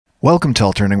Welcome to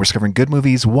Alternating. We're discovering good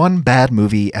movies, one bad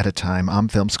movie at a time. I'm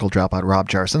film school dropout Rob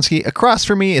Jarsinski. Across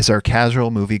from me is our casual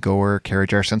moviegoer, Carrie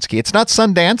Jarsinski. It's not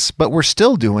Sundance, but we're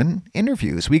still doing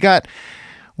interviews. We got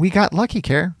lucky,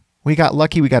 Carrie. We got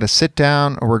lucky. We got to sit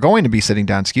down, or we're going to be sitting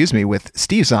down, with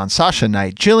Steve Zahn, Sasha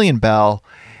Knight, Jillian Bell,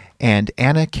 and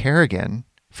Anna Kerrigan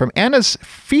from Anna's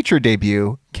feature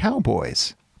debut,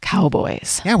 Cowboys.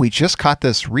 Cowboys. Yeah, we just caught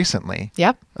this recently.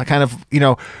 Yep. I kind of,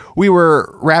 we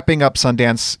were wrapping up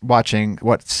Sundance watching,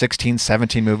 16,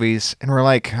 17 movies, and we're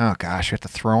like, oh gosh, we have to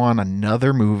throw on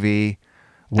another movie.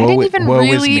 I didn't even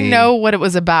really know what it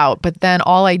was about, but then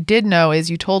all I did know is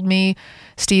you told me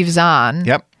Steve Zahn.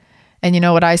 Yep. And you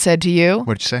know what I said to you?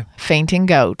 What'd you say? Fainting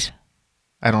goat.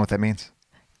 I don't know what that means.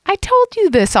 I told you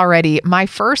this already. My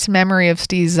first memory of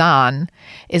Steve Zahn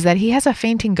is that he has a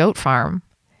fainting goat farm.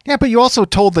 Yeah, but you also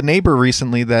told the neighbor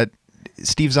recently that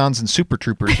Steve Zahn's in Super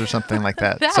Troopers or something like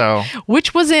that.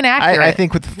 Which was inaccurate. I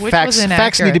think with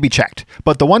facts need to be checked.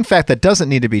 But the one fact that doesn't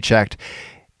need to be checked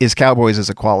is Cowboys is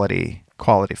a quality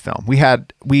film.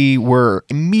 We were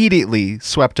immediately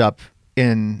swept up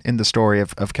in the story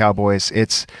of Cowboys.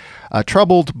 It's a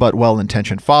troubled but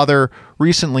well-intentioned father,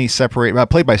 recently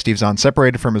played by Steve Zahn,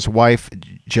 separated from his wife,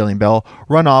 Jillian Bell,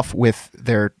 run off with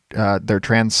their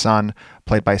trans son,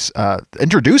 played by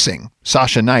introducing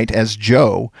Sasha Knight as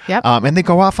Joe. Yep. And they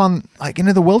go off on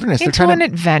into the wilderness. They're trying an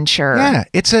adventure. Yeah,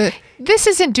 This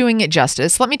isn't doing it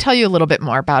justice. Let me tell you a little bit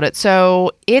more about it.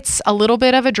 So it's a little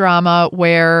bit of a drama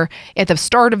where at the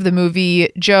start of the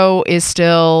movie, Joe is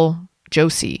still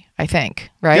Josie, I think,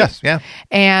 right? Yes, yeah.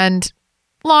 And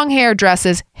long hair,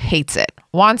 dresses, hates it,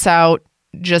 wants out,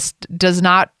 just does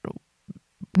not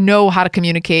know how to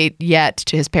communicate yet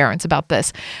to his parents about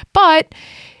this, but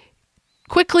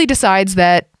quickly decides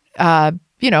that,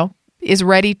 is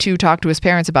ready to talk to his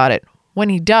parents about it. When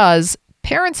he does,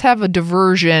 parents have a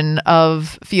diversion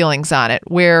of feelings on it,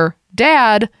 where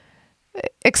dad,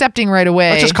 accepting right away.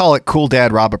 Let's just call it cool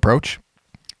dad Rob approach.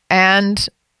 And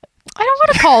I don't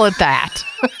want to call it that.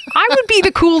 I would be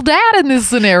the cool dad in this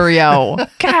scenario.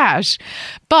 Gosh.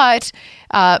 But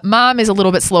mom is a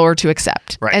little bit slower to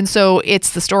accept. Right. And so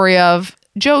it's the story of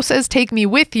Joe says, take me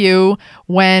with you.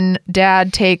 When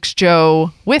dad takes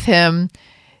Joe with him,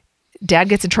 dad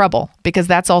gets in trouble because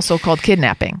that's also called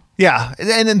kidnapping. Yeah.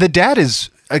 And then the dad is,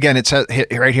 again, it's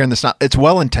right here in this, it's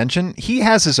well-intentioned. He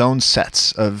has his own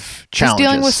sets of challenges. He's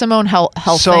dealing with some own health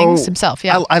things himself.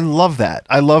 Yeah. I love that.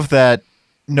 I love that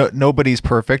nobody's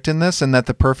perfect in this, and that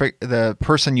the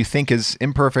person you think is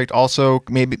imperfect also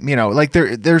maybe,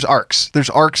 there's arcs. There's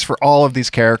arcs for all of these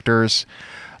characters.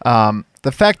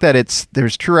 The fact that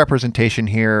there's true representation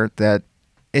here, that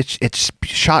it's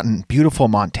shot in beautiful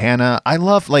Montana. I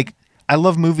love movies that take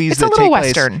place. It's a little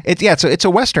Western. It's a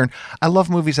Western. I love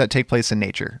movies that take place in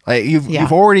nature. Like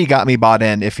you've already got me bought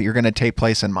in if you're going to take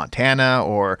place in Montana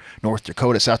or North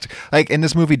Dakota, South. And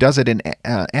this movie does it in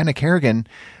Anna Kerrigan.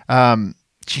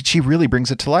 She really brings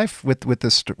it to life with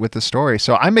this story.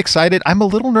 So I'm excited. I'm a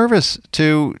little nervous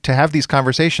to have these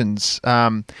conversations.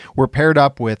 We're paired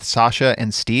up with Sasha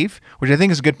and Steve, which I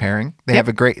think is a good pairing. They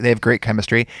have great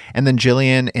chemistry, and then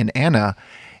Jillian and Anna.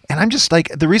 And I'm just like,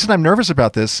 the reason I'm nervous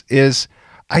about this is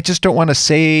I just don't want to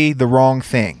say the wrong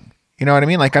thing. You know what I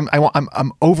mean? Like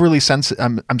I'm overly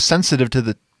sensitive. I'm sensitive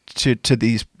to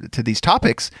these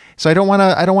topics, so I don't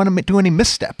want to do any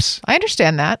missteps. I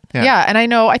understand that. Yeah. And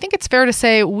I think it's fair to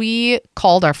say we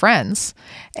called our friends.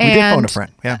 And we did phone a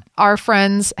friend. Yeah. Our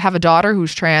friends have a daughter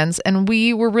who's trans, and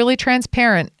we were really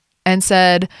transparent and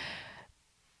said,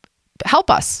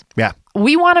 help us. Yeah.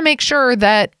 We want to make sure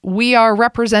that we are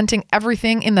representing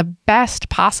everything in the best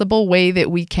possible way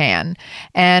that we can.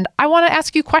 And I want to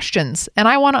ask you questions, and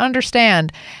I want to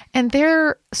understand. And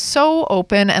they're so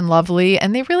open and lovely.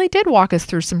 And they really did walk us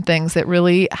through some things that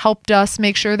really helped us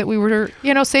make sure that we were,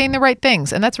 saying the right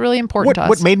things. And that's really important to us.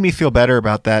 What made me feel better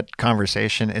about that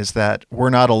conversation is that we're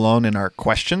not alone in our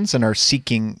questions and our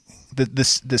seeking.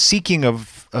 The seeking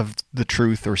of the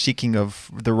truth, or seeking of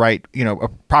the right,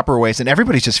 proper ways, and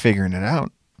everybody's just figuring it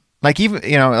out. Like, even,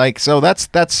 so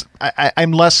that's,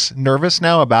 I'm less nervous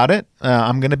now about it.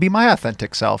 I'm going to be my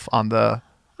authentic self on the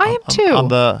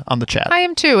chat. I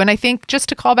am too. And I think, just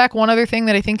to call back one other thing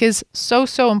that I think is so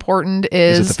important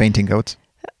is it the fainting goats?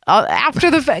 After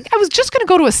the fact, I was just going to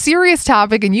go to a serious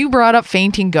topic and you brought up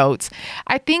fainting goats.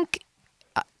 I think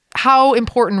how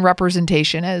important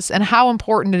representation is, and how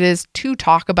important it is to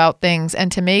talk about things and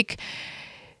to make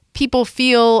people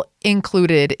feel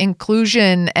included.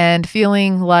 Inclusion and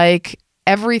feeling like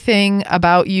everything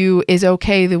about you is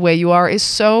okay the way you are is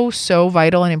so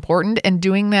vital and important. And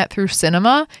doing that through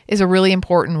cinema is a really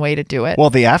important way to do it. Well,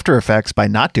 the after effects by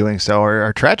not doing so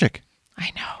are tragic.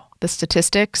 I know. The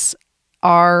statistics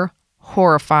are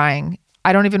horrifying.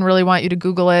 I don't even really want you to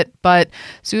Google it, but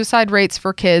suicide rates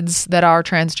for kids that are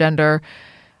transgender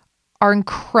are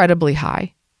incredibly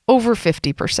high, over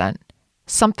 50%.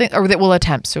 Something, or that will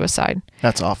attempt suicide.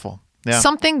 That's awful. Yeah.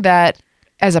 Something that,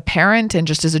 as a parent and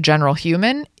just as a general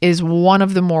human, is one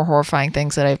of the more horrifying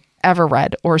things that I've ever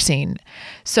read or seen.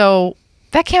 So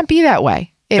that can't be that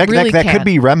way. It really that can't. could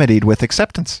be remedied with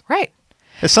acceptance. Right.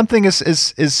 As something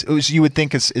as you would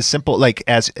think is simple, like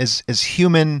as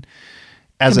human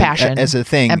as Compassion, as a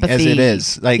thing empathy. as it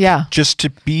is, like just to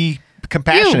be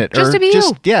compassionate, just or to be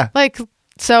just you. yeah. Like,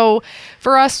 so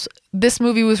for us, this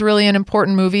movie was really an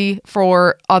important movie.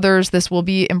 For others, this will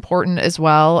be important as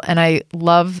well. And I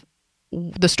love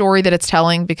the story that it's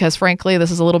telling, because frankly,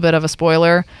 this is a little bit of a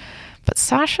spoiler, but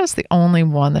Sasha's the only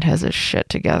one that has his shit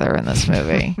together in this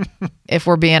movie, if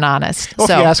we're being honest. Well,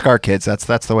 if you ask our kids, that's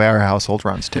the way our household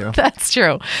runs too. That's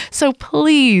true. So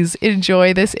please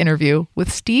enjoy this interview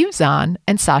with Steve Zahn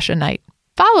and Sasha Knight,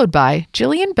 followed by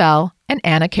Jillian Bell and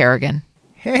Anna Kerrigan.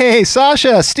 Hey,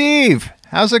 Sasha, Steve,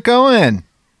 how's it going?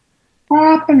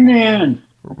 Happening.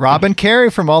 Rob and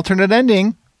Carrie from Alternate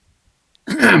Ending.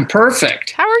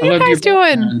 Perfect. How are you guys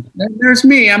doing? There's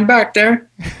me. I'm back there.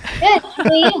 Good. How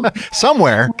are you?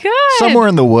 Somewhere. Good. Somewhere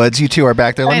in the woods. You two are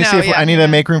back there. Let me see if I need to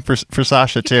make room for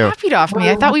Sasha too. Copied off me.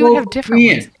 I thought we would have different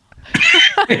ones.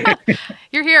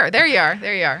 You're here. There you are.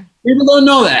 There you are. People don't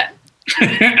know that.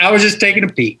 I was just taking a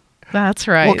peek. That's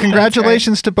right. Well,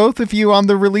 congratulations to both of you on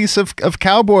the release of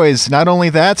Cowboys. Not only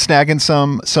that, snagging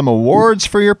some awards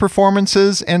for your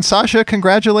performances. And Sasha,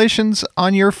 congratulations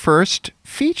on your first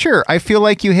feature. I feel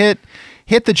like you hit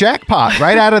the jackpot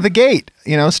right out of the gate.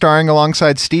 You know, starring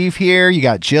alongside Steve here. You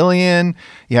got Jillian.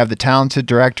 You have the talented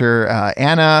director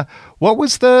Anna. What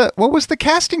was the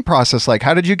casting process like?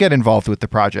 How did you get involved with the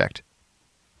project?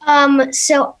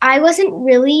 So I wasn't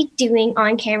really doing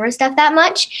on-camera stuff that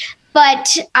much,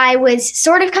 but I was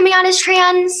sort of coming out as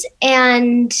trans,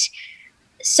 and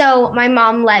so my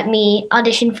mom let me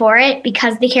audition for it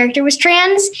because the character was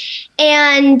trans,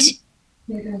 and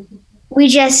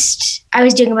I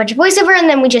was doing a bunch of voiceover, and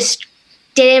then we just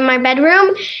did it in my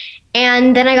bedroom,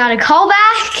 and then I got a call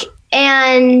back,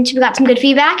 and we got some good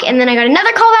feedback, and then I got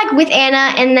another call back with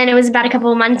Anna, and then it was about a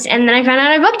couple of months, and then I found out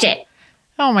I booked it.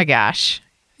 Oh my gosh.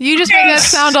 You just made that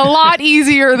sound a lot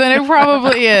easier than it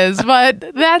probably is, but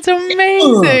that's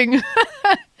amazing.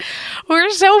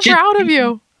 We're so proud of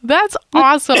you. That's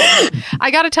awesome. I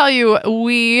got to tell you,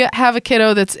 we have a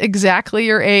kiddo that's exactly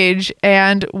your age,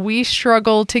 and we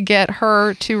struggle to get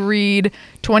her to read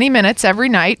 20 minutes every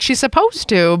night. She's supposed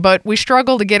to, but we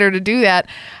struggle to get her to do that.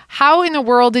 How in the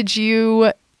world did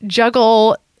you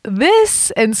juggle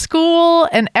this and school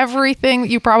and everything that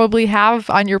you probably have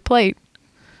on your plate?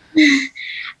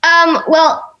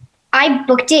 Well, I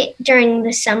booked it during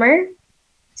the summer.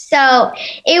 So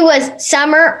it was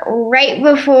summer right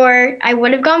before I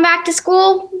would have gone back to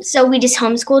school. So we just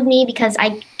homeschooled me because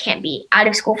I can't be out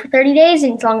of school for 30 days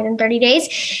and it's longer than 30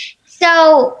 days.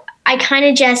 So I kind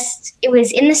of it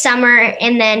was in the summer.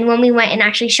 And then when we went and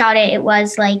actually shot it, it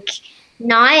was like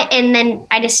not. And then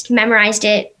I just memorized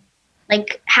it,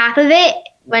 like half of it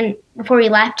before we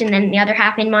left, and then the other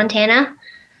half in Montana.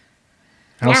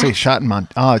 I'll say shot in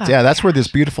Montana. Oh, yeah, that's where this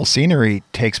beautiful scenery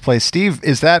takes place. Steve,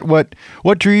 is that what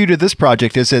drew you to this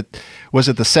project? Was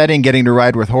it the setting, getting to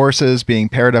ride with horses, being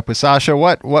paired up with Sasha?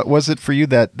 What was it for you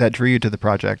that drew you to the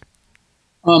project?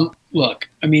 Look,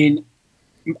 I mean,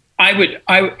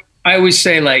 I always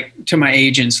say, like, to my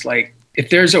agents, like, if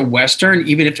there's a Western,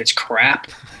 even if it's crap,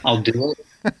 I'll do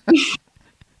it.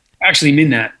 Actually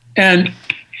mean that. And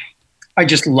I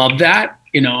just love that.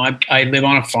 You know, I live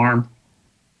on a farm.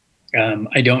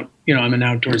 I don't, I'm an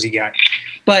outdoorsy guy,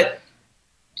 but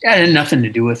that had nothing to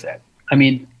do with it. I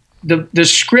mean, the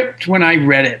script, when I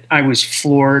read it, I was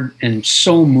floored and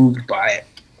so moved by it.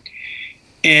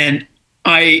 And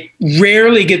I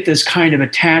rarely get this kind of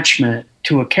attachment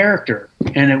to a character.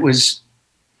 And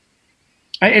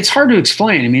it's hard to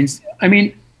explain. I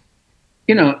mean,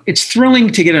 it's thrilling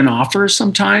to get an offer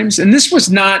sometimes. And this was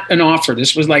not an offer.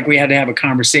 This was like we had to have a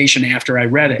conversation after I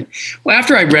read it. Well,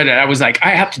 after I read it, I was like, I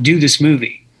have to do this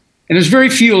movie. And there's very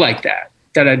few like that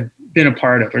I'd been a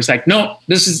part of. It's like, no,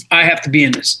 I have to be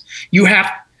in this. You have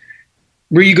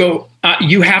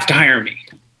to hire me.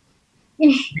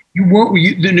 You won't.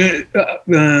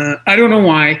 I don't know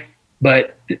why,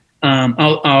 but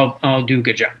I'll do a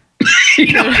good job.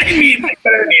 You know what I mean? Like,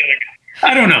 better than the other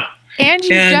guy. I don't know. And you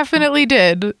definitely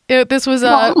did. This was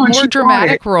a more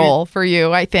dramatic role for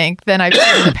you, I think, than I've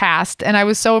seen in the past. And I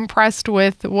was so impressed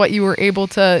with what you were able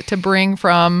to bring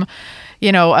from,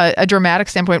 a dramatic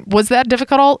standpoint. Was that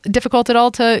difficult at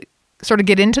all to sort of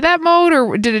get into that mode,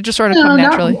 or did it just sort of come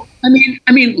naturally?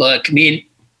 Look,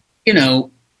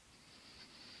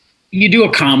 you do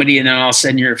a comedy and then all of a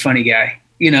sudden you're a funny guy,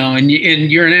 and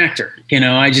you're an actor, I'm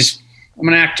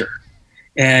an actor.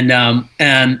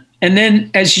 And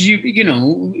then as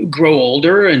you grow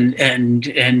older and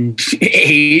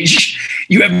age,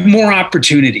 you have more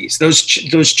opportunities. Those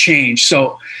change.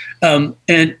 So,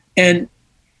 and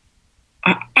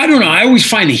I don't know. I always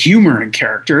find the humor in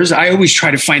characters. I always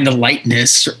try to find the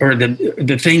lightness or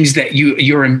the things that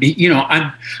you're in.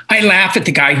 I laugh at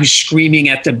the guy who's screaming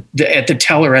at the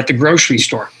teller at the grocery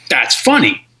store. That's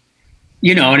funny.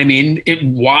 You know what I mean?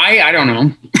 Why? I don't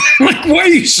know. Like, why are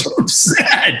you so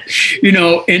upset?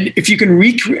 And if you can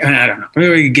recreate, I don't know. I'm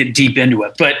going to get deep into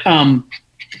it, but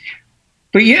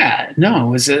yeah,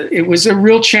 no, it was a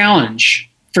real challenge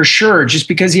for sure, just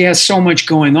because he has so much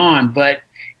going on. But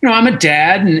I'm a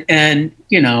dad, and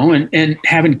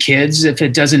having kids, if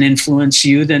it doesn't influence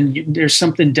you, then there's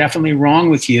something definitely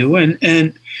wrong with you. And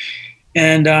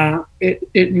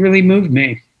it really moved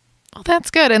me. Well,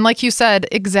 that's good. And like you said,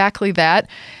 exactly that.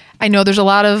 I know there's a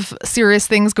lot of serious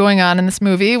things going on in this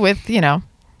movie with,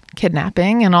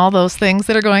 kidnapping and all those things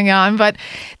that are going on, but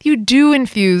you do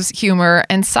infuse humor.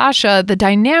 And Sasha, the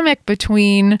dynamic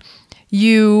between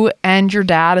you and your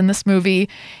dad in this movie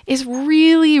is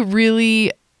really,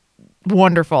 really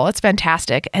wonderful. It's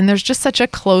fantastic. And there's just such a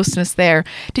closeness there.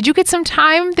 Did you get some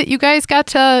time that you guys got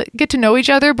to get to know each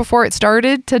other before it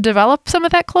started to develop some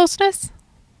of that closeness?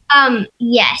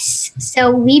 Yes.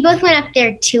 So we both went up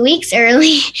there 2 weeks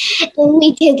early and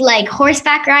we did like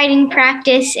horseback riding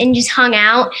practice and just hung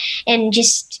out, and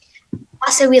just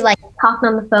also we like talked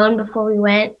on the phone before we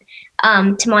went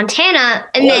to Montana.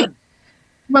 And then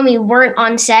when we weren't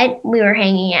on set, we were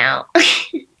hanging out.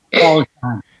 All the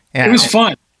time. Yeah, it was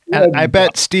fun. I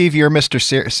bet, Steve, you're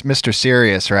Mr.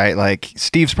 Serious, right? Like,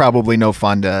 Steve's probably no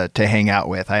fun to hang out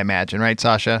with, I imagine, right,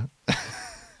 Sasha?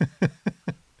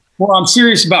 Well, I'm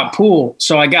serious about pool,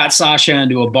 so I got Sasha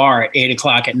into a bar at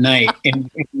 8:00 at night, and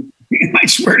I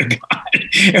swear to God,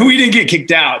 and we didn't get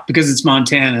kicked out because it's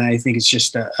Montana. I think it's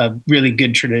just a really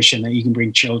good tradition that you can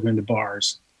bring children to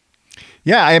bars.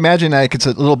 Yeah, I imagine it's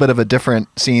a little bit of a different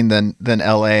scene than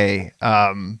LA.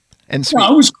 And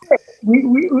no, it was great.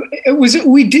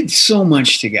 We did so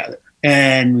much together,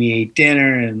 and we ate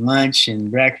dinner and lunch and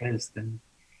breakfast,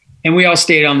 and we all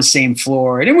stayed on the same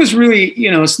floor. And it was really,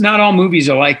 it's not all movies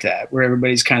are like that, where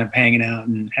everybody's kind of hanging out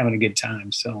and having a good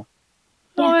time. So,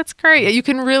 oh, that's great. You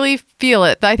can really feel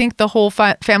it. I think the whole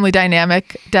family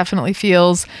dynamic definitely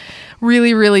feels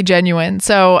really, really genuine.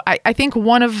 So I think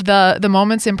one of the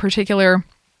moments in particular,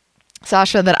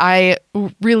 Sasha, that I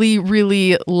really,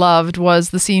 really loved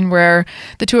was the scene where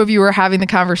the two of you were having the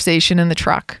conversation in the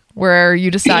truck, where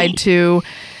you decide to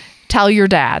tell your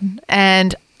dad.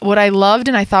 And what I loved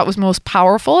and I thought was most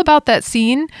powerful about that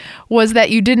scene was that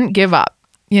you didn't give up.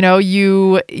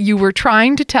 You were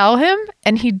trying to tell him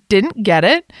and he didn't get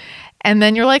it. And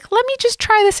then you're like, let me just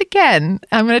try this again.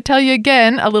 I'm going to tell you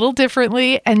again a little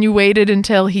differently. And you waited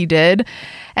until he did.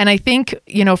 And I think,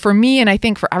 for me, and I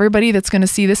think for everybody that's going to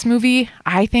see this movie,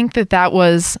 I think that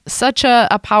was such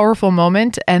a powerful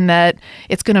moment, and that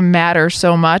it's going to matter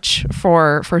so much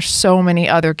for so many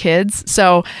other kids.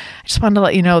 So I just wanted to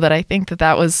let you know that I think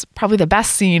that was probably the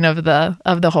best scene of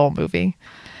the whole movie.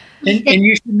 And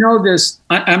you should know this.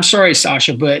 I'm sorry,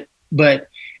 Sasha, but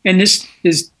and this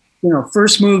is,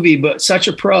 first movie, but such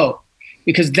a pro,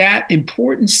 because that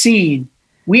important scene,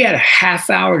 we had a half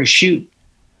hour to shoot.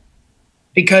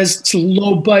 Because it's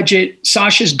low budget,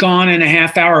 Sasha's gone in a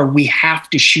half hour, we have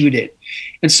to shoot it.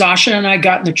 And Sasha and I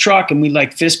got in the truck and we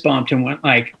like fist bumped and went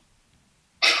like,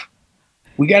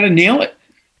 we got to nail it.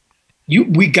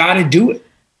 We got to do it.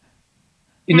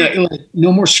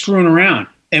 No more screwing around.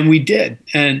 And we did.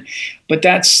 But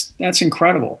that's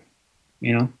incredible,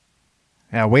 Yeah,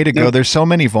 way to go. There's so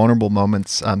many vulnerable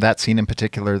moments on that scene in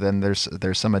particular. Then there's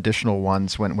some additional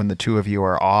ones when the two of you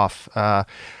are off.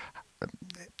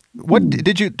 What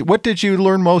did you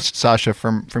learn most, Sasha,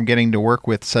 from getting to work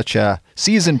with such a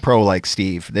seasoned pro like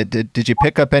Steve? Did you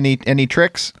pick up any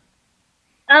tricks?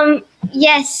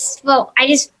 Yes. Well, I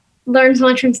just learned so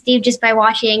much from Steve just by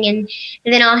watching, and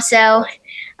then also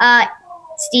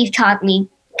Steve taught me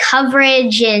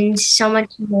coverage and so much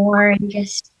more, and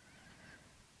just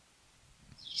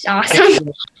awesome.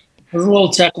 Those little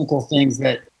technical things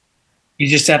that you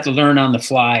just have to learn on the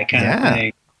fly, kind of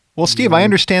thing. Well, Steve, I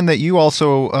understand that you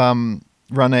also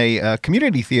run a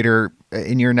community theater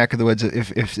in your neck of the woods.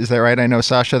 If is that right? I know,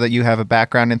 Sasha, that you have a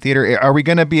background in theater. Are we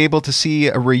going to be able to see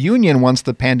a reunion once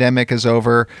the pandemic is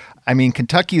over? I mean,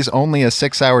 Kentucky is only a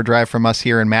 6-hour drive from us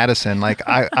here in Madison. Like,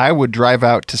 I would drive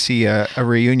out to see a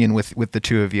reunion with the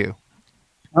two of you.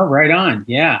 Oh, right on.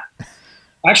 Yeah.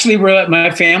 Actually,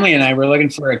 my family and I were looking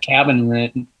for a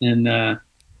cabin in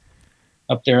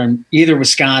up there in either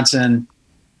Wisconsin,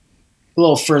 a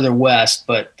little further west,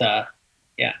 but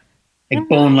yeah, like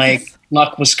Bone Lake,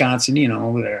 Luck, Wisconsin,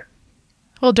 over there.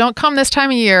 Well, don't come this time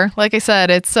of year. Like I said,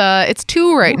 it's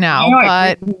 2 right now,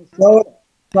 but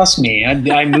trust me,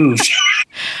 I moved.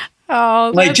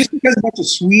 Oh, like just because a bunch of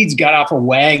Swedes got off a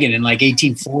wagon in like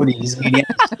 1840s. I mean,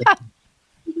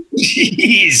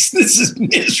 jeez, this is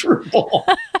miserable.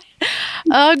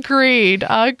 Agreed.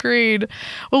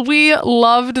 Well, we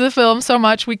loved the film so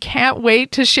much. We can't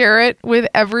wait to share it with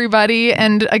everybody.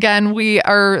 And again, we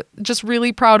are just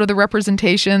really proud of the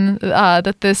representation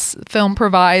that this film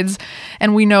provides.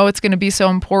 And we know it's going to be so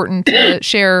important to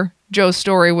share Joe's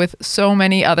story with so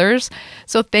many others.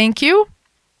 So thank you.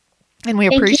 And we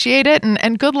appreciate it.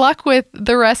 And good luck with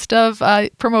the rest of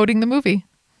promoting the movie.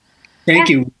 Thank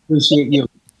you. Appreciate you.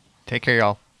 Take care,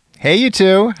 y'all. Hey, you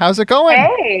two. How's it going?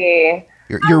 Hey.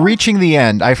 You're reaching the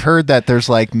end. I've heard that there's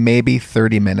like maybe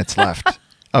 30 minutes left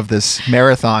of this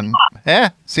marathon.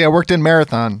 See, I worked in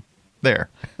marathon there.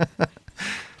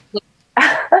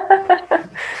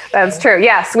 That's true.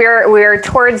 Yes, we're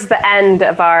towards the end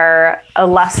of our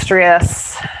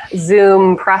illustrious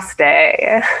Zoom press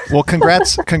day. Well,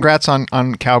 congrats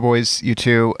on Cowboys, you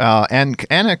two, and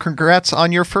Anna, congrats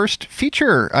on your first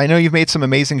feature. I know you've made some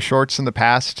amazing shorts in the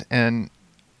past, and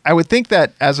I would think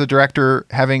that as a director,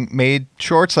 having made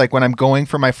shorts, like when I'm going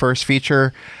for my first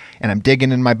feature and I'm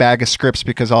digging in my bag of scripts,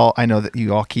 because I know that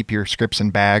you all keep your scripts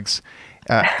in bags,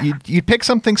 you'd pick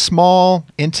something small,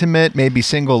 intimate, maybe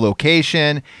single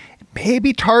location,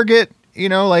 maybe target,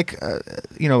 one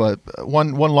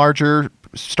larger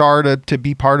star to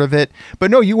be part of it.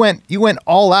 But no, you went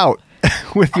all out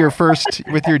with your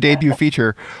debut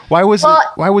feature. Why was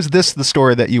this the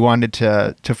story that you wanted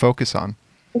to focus on?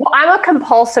 Well, I'm a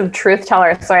compulsive truth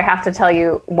teller, so I have to tell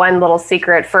you one little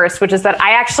secret first, which is that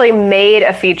I actually made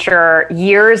a feature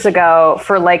years ago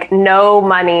for like no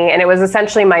money, and it was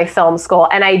essentially my film school,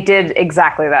 and I did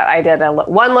exactly that. I did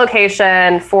one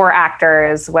location, 4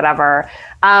 actors, whatever,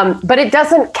 but it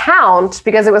doesn't count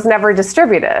because it was never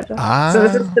distributed. So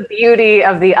this is the beauty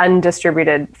of the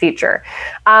undistributed feature.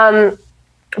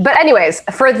 But anyways,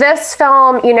 for this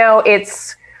film,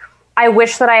 I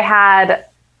wish that I had.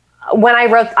 When I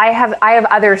wrote, I have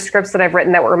other scripts that I've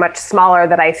written that were much smaller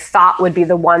that I thought would be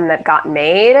the one that got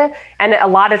made. And a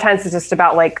lot of times it's just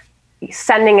about like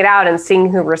sending it out and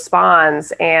seeing who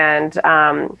responds. And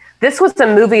this was a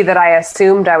movie that I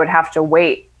assumed I would have to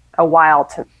wait a while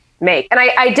to make. And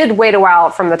I did wait a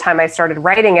while from the time I started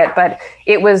writing it, but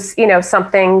it was,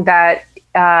 something that,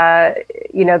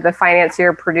 the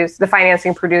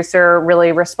financing producer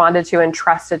really responded to and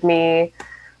trusted me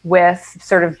with,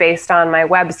 sort of based on my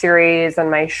web series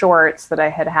and my shorts that I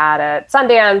had at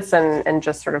Sundance and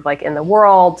just sort of like in the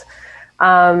world.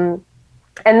 And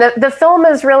the film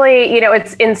is really,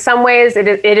 it's in some ways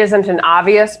it isn't an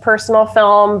obvious personal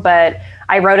film, but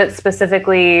I wrote it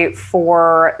specifically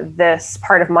for this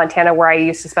part of Montana where I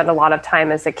used to spend a lot of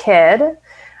time as a kid.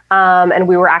 And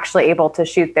we were actually able to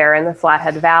shoot there in the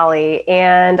Flathead Valley.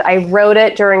 And I wrote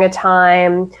it during a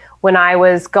time when I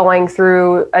was going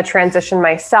through a transition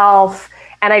myself,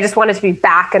 and I just wanted to be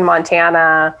back in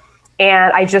Montana.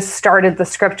 And I just started the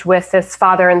script with this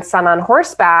father and son on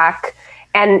horseback,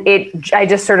 and I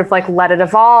just sort of like let it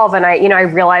evolve. And I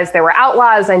realized they were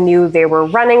outlaws. I knew they were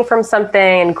running from something.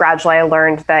 And gradually I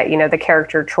learned that, the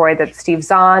character Troy that Steve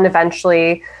Zahn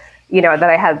eventually, that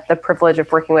I had the privilege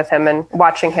of working with him and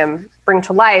watching him bring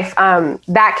to life.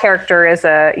 That character is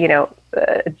a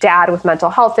dad with mental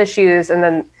health issues. And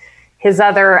then his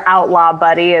other outlaw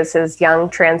buddy is his young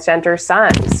transgender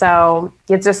son. So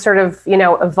it just sort of,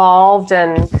 evolved,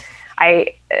 and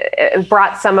I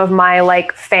brought some of my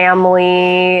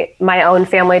my own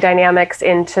family dynamics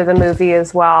into the movie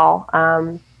as well.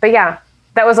 But yeah,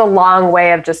 that was a long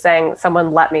way of just saying,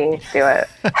 someone let me do it.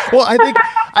 Well, I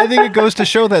think it goes to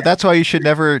show that that's why you should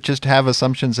never just have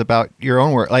assumptions about your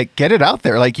own work. Like, get it out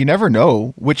there. Like, you never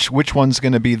know which one's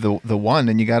going to be the one,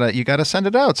 and you gotta send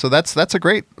it out. So that's a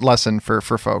great lesson for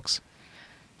folks.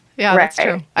 Yeah, that's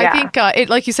true. Yeah. I think it,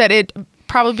 like you said, it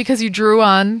probably because you drew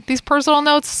on these personal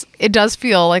notes, it does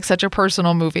feel like such a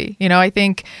personal movie. I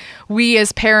think we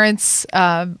as parents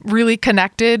really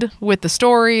connected with the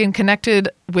story and connected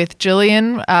with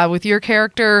Jillian, with your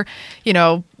character,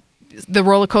 the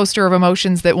roller coaster of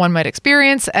emotions that one might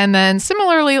experience. And then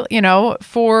similarly,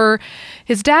 for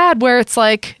his dad, where it's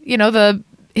like,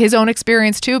 his own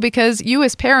experience too, because you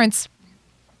as parents,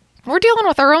 we're dealing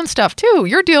with our own stuff too.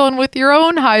 You're dealing with your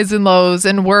own highs and lows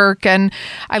and work. And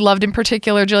I loved in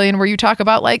particular, Jillian, where you talk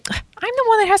about like, I'm the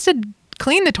one that has to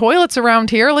clean the toilets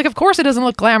around here. Like, of course it doesn't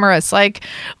look glamorous. Like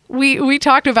we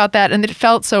talked about that and it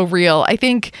felt so real. I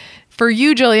think for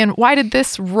you, Jillian, why did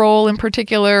this role in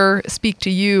particular speak to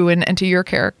you and to your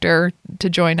character to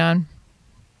join on?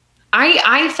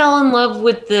 I fell in love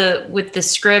with the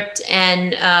script,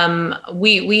 and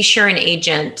we share an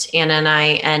agent, Anna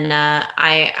and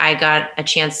I got a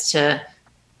chance to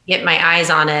get my eyes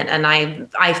on it, and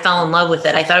I fell in love with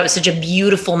it. I thought it was such a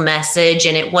beautiful message,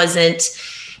 and it wasn't,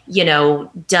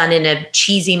 done in a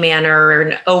cheesy manner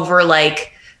or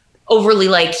overly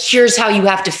like, here's how you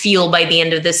have to feel by the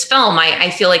end of this film. I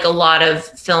feel like a lot of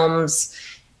films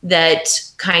that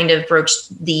kind of broach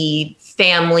the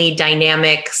family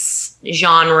dynamics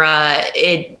genre,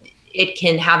 it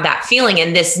can have that feeling.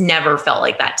 And this never felt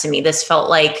like that to me. This felt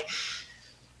like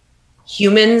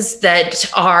humans that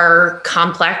are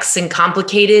complex and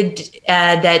complicated,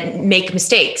 that make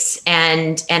mistakes,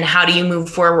 and how do you move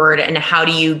forward, and how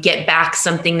do you get back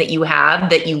something that you have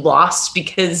that you lost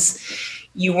because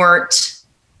you weren't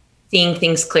seeing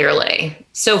things clearly.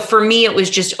 So for me, it was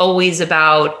just always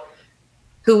about,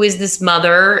 who is this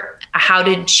mother? How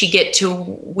did she get to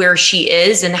where she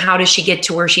is? And how does she get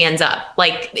to where she ends up?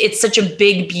 Like, it's such a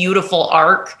big, beautiful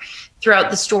arc throughout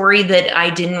the story that I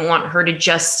didn't want her to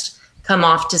just come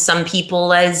off to some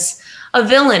people as a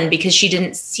villain because she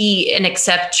didn't see and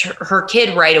accept her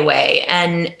kid right away.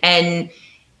 And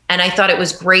I thought it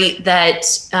was great that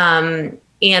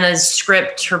Anna's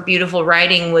script, her beautiful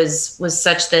writing was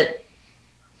such that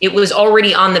it was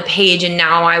already on the page. And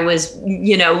now I was,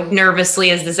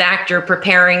 nervously as this actor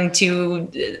preparing to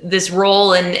this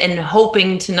role and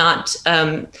hoping to not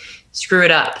screw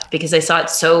it up because I saw it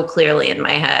so clearly in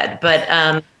my head. But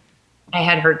I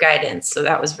had her guidance, so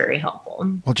that was very helpful.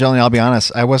 Well, Jillian, I'll be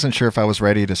honest. I wasn't sure if I was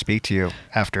ready to speak to you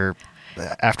after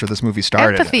this movie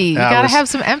started. Empathy. You got to have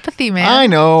some empathy, man. I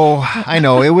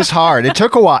know. It was hard. It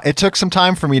took a while. It took some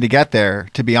time for me to get there,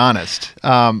 to be honest.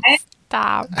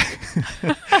 Stop.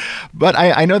 But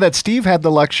I know that Steve had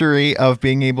the luxury of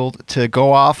being able to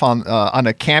go off on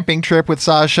a camping trip with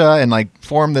Sasha and like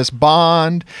form this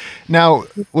bond. Now,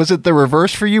 was it the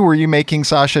reverse for you? Were you making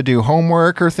Sasha do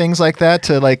homework or things like that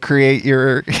to like create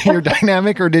your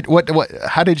dynamic, or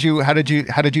how did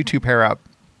you two pair up?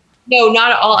 No,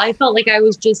 not at all. I felt like I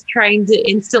was just trying to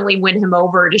instantly win him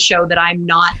over to show that I'm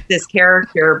not this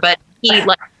character, but he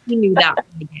knew that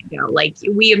from the get-go. Like,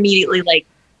 we immediately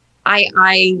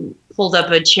I pulled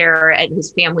up a chair at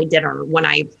his family dinner when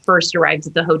I first arrived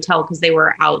at the hotel because they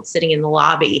were out sitting in the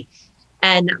lobby.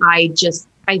 And I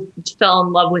fell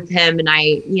in love with him. And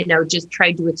I, just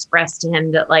tried to express to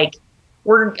him that like,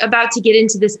 we're about to get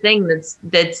into this thing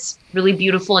that's really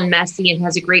beautiful and messy and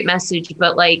has a great message.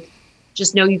 But like,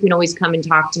 just know you can always come and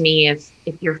talk to me if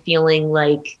you're feeling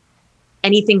like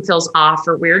anything feels off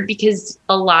or weird, because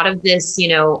a lot of this,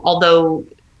 although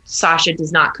Sasha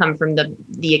does not come from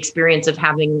the experience of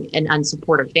having an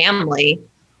unsupportive family,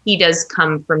 he does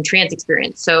come from trans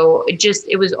experience. So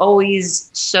it was always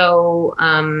so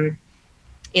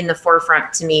in the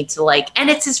forefront to me to like, and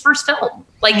it's his first film.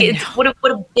 Like, it's what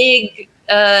a big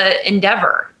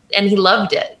endeavor, and he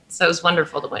loved it. So it was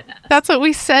wonderful to witness. That's what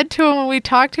we said to him when we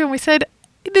talked to him. We said,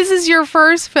 this is your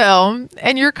first film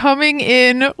and you're coming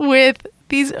in with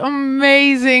these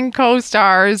amazing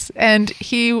co-stars. And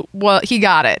he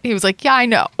got it. He was like, yeah, I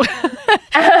know.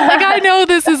 I know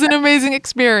this is an amazing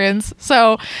experience.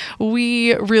 So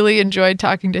we really enjoyed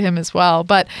talking to him as well.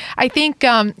 But I think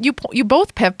you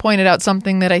both have pointed out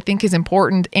something that I think is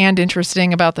important and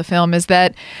interesting about the film, is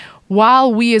that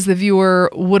while we as the viewer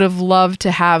would have loved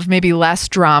to have maybe less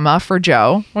drama for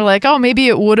Joe, we're like, oh, maybe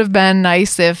it would have been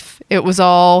nice if it was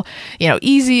all,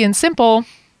 easy and simple.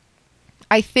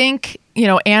 I think,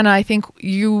 Anna, I think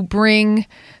you bring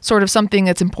sort of something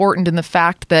that's important in the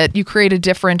fact that you create a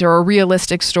different or a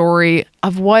realistic story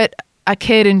of what a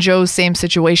kid in Joe's same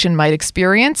situation might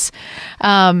experience.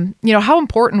 How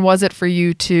important was it for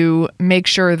you to make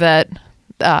sure that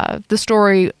the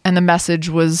story and the message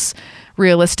was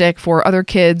realistic for other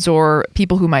kids or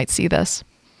people who might see this?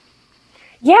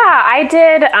 Yeah, I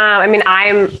did.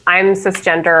 I'm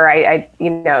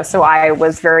cisgender. So I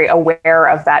was very aware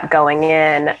of that going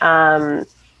in.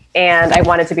 And I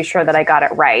wanted to be sure that I got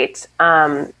it right.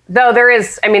 Though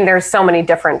there's so many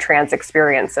different trans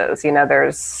experiences, I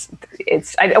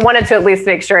wanted to at least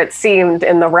make sure it seemed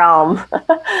in the realm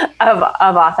of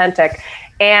authentic.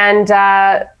 And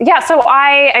so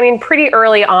I mean, pretty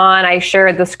early on, I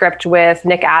shared the script with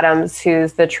Nick Adams,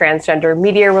 who's the transgender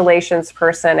media relations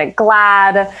person at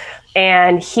GLAAD.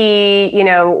 And he,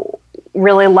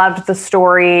 really loved the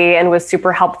story and was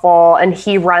super helpful. And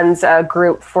he runs a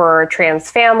group for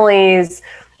trans families.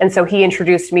 And so he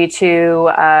introduced me to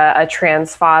a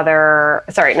father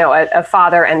and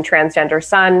transgender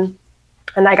son.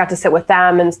 And I got to sit with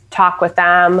them and talk with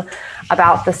them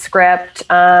about the script.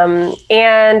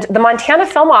 And the Montana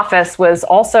Film Office was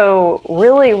also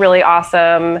really, really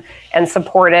awesome and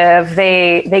supportive.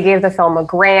 They gave the film a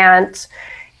grant,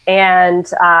 and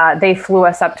they flew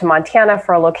us up to Montana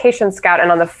for a location scout. And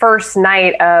on the first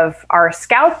night of our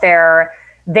scout there,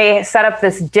 they set up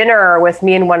this dinner with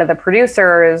me and one of the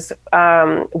producers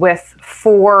with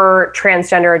 4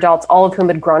 transgender adults, all of whom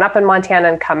had grown up in Montana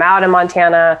and come out in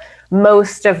Montana,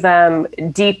 most of them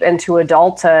deep into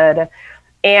adulthood.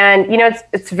 And,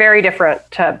 it's very different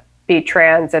to be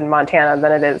trans in Montana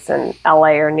than it is in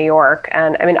LA or New York.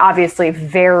 And I mean, obviously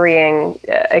varying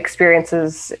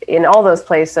experiences in all those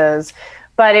places,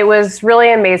 but it was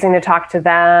really amazing to talk to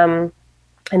them.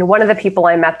 And one of the people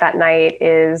I met that night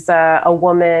is a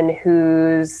woman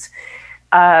who's,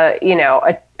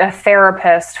 a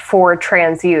therapist for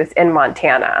trans youth in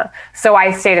Montana. So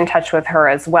I stayed in touch with her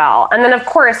as well. And then, of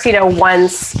course,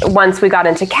 once we got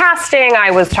into casting,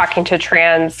 I was talking to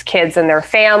trans kids and their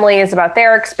families about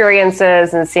their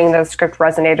experiences and seeing the script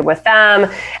resonated with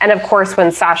them. And of course,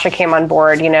 when Sasha came on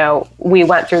board, we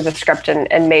went through the script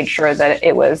and made sure that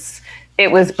it was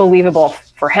believable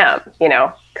for him,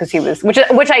 because he was,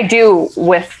 which I do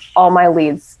with all my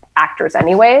leads actors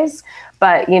anyways.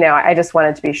 But, I just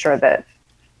wanted to be sure that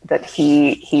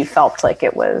he felt like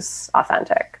it was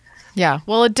authentic. Yeah,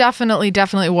 well, it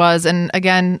definitely was. And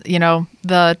again,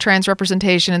 the trans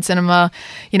representation in cinema,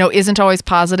 isn't always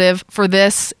positive. For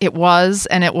this, it was,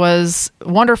 and it was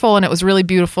wonderful, and it was really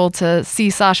beautiful to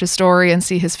see Sasha's story and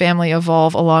see his family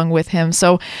evolve along with him.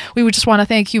 So we would just want to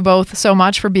thank you both so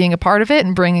much for being a part of it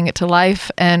and bringing it to life.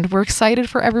 And we're excited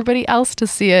for everybody else to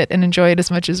see it and enjoy it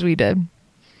as much as we did.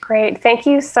 Great. Thank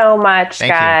you so much,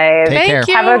 guys. Thank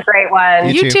you. Have a great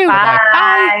one. You too. Bye.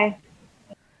 Bye.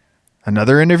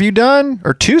 Another interview done,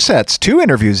 or 2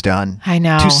 interviews done. I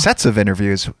know. 2 sets of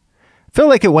interviews. Feel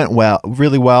like it went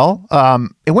really well.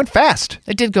 It went fast.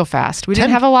 It did go fast. We didn't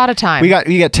have a lot of time. We got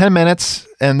 10 minutes,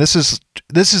 and this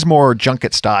is more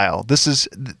junket style.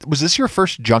 Was this your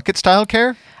first junket style,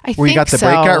 Care? Where you got the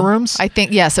breakout rooms? I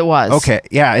think yes, it was. Okay,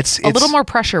 yeah, it's a little more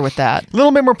pressure with that. A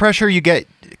little bit more pressure. You get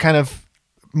kind of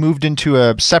moved into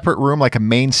a separate room, like a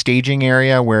main staging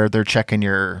area where they're checking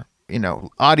your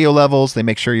audio levels. They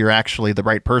make sure you're actually the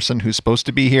right person who's supposed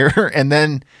to be here. And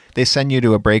then they send you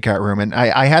to a breakout room. And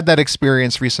I had that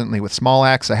experience recently with small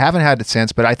acts. I haven't had it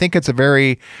since, but I think it's a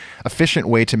very efficient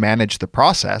way to manage the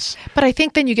process. But I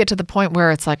think then you get to the point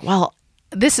where it's like, well,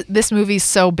 this movie's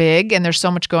so big and there's so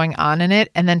much going on in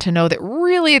it. And then to know that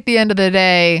really at the end of the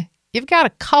day, you've got a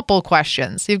couple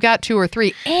questions. You've got 2 or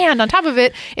 3. And on top of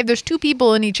it, if there's 2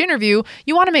 people in each interview,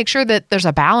 you want to make sure that there's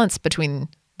a balance between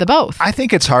the both. I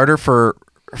think it's harder for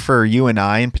you and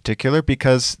I in particular,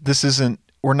 because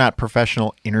we're not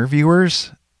professional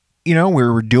interviewers.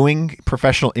 We're doing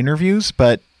professional interviews,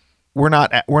 but we're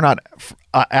not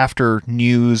after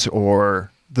news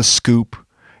or the scoop.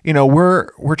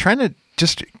 We're trying to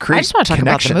just create I just want to talk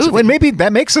connections. about the movie. Well, maybe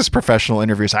that makes us professional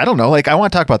interviewers. I don't know. Like, I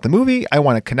want to talk about the movie. I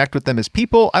want to connect with them as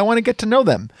people. I want to get to know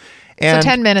them. And so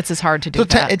 10 minutes is hard to do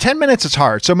that. 10 minutes is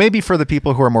hard. So maybe for the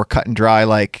people who are more cut and dry,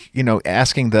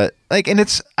 asking I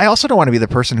also don't want to be the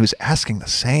person who's asking the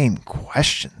same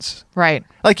questions. Right.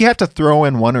 Like, you have to throw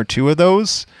in 1 or 2 of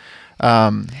those.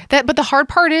 But the hard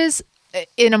part is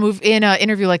in an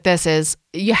interview like this is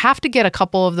you have to get a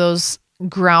couple of those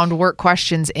groundwork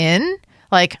questions in.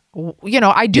 Like,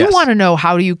 I do want to know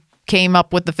how you came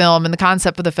up with the film and the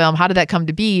concept of the film. How did that come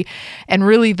to be? And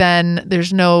really then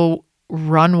there's no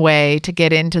runway to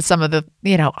get into some of the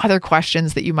other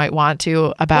questions that you might want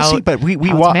to about. But we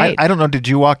I don't know. Did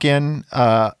you walk in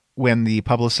when the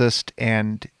publicist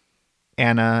and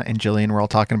Anna and Jillian were all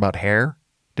talking about hair?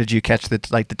 Did you catch the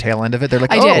tail end of it? They're like,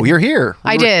 did. You're here.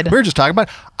 I did. We were just talking about.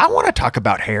 I want to talk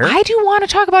about hair. I do want to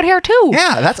talk about hair too.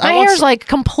 Yeah, my hair's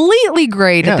completely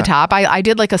grayed at the top. I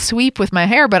did a sweep with my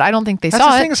hair, but I don't think they saw it.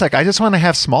 That's the thing. It's I just want to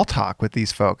have small talk with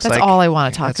these folks. That's all I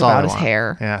want to talk about is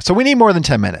hair. Yeah. So we need more than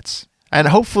 10 minutes. And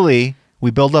hopefully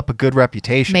we build up a good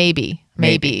reputation.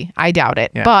 Maybe. I doubt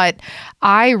it. Yeah. But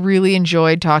I really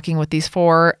enjoyed talking with these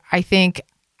 4. I think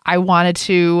I wanted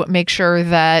to make sure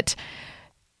that,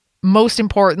 most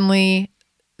importantly,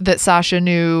 that Sasha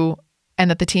knew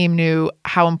and that the team knew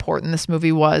how important this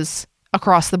movie was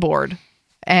across the board.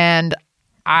 And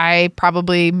I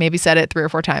probably maybe said it 3 or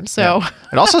 4 times. So Yeah.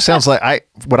 It also sounds like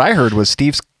what I heard was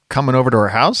Steve's coming over to our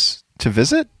house to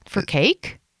visit. for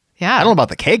cake. Yeah. I don't know about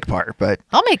the cake part, but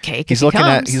I'll make cake. he's if he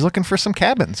comes. he's looking for some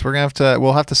cabins. We'll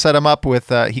have to set him up with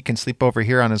he can sleep over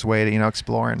here on his way to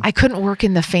exploring. I couldn't work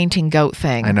in the fainting goat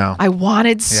thing. I know. I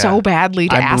wanted so badly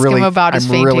to ask really, him about his I'm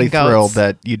fainting really goats. thrilled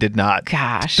that you did not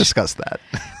Gosh. discuss that.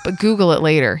 But Google it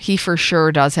later. He for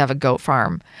sure does have a goat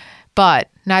farm. But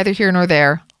neither here nor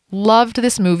there. Loved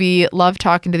this movie. Loved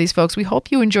talking to these folks. We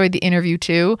hope you enjoyed the interview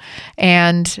too.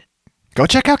 And Go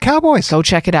check out Cowboys. go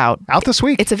check it out. Out this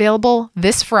week. It's available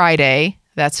this Friday.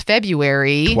 That's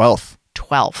February 12th.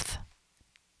 12th.